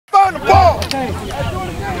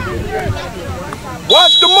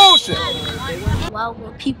Watch the motion. Well,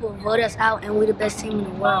 when people vote us out and we're the best team in the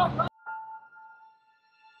world.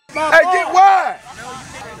 Hey, get wide.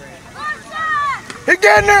 He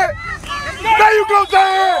getting it. There you go,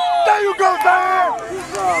 Zion. There you go, Zion.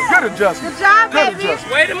 Good adjustment. Good job, Good baby.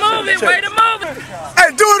 adjustment. Way to move it, way to move it.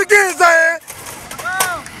 Hey, do it again, Zion.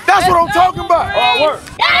 That's what I'm talking about. Hard work.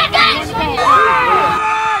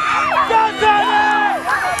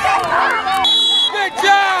 Good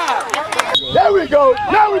job. There we go.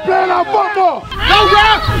 Now we playing our football. Go,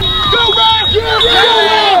 Ralph. Go, Ralph.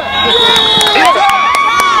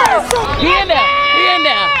 He in there. He in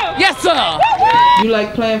there. Yes, sir. You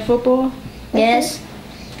like playing football? Yes.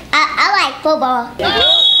 I like football.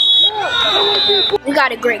 We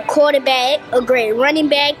got a great quarterback, a great running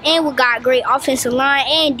back, and we got a great offensive line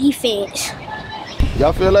and defense.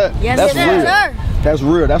 Y'all feel that? Yes, that's sir. real. That's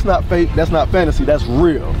real. That's not fake. That's not fantasy. That's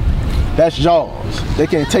real. That's y'all's. They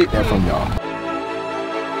can't take that from y'all.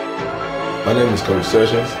 My name is Coach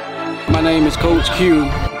Sessions. My name is Coach Q.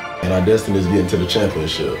 And our destiny is getting to the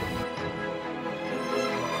championship.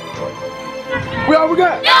 We all we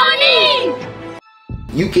got.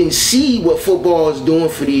 You can see what football is doing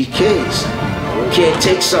for these kids. You can't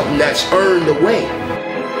take something that's earned away.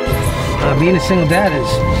 Being a single dad is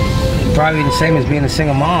probably the same as being a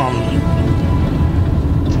single mom.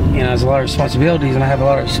 You know, there's a lot of responsibilities, and I have a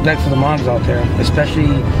lot of respect for the moms out there,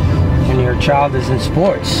 especially when your child is in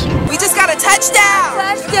sports. We just got a touchdown!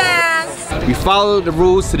 Touchdown! We followed the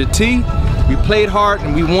rules to the T. We played hard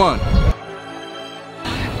and we won.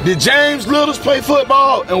 Did James Littles play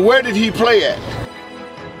football, and where did he play at?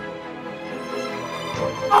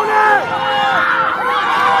 On it!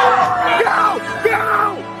 Go!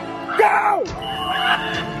 Go! Go!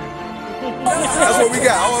 That's what we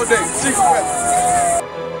got all day. Secret weapon.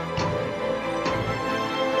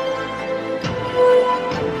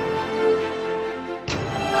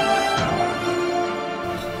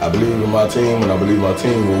 I believe in my team, and I believe my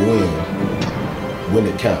team will win when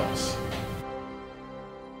it counts.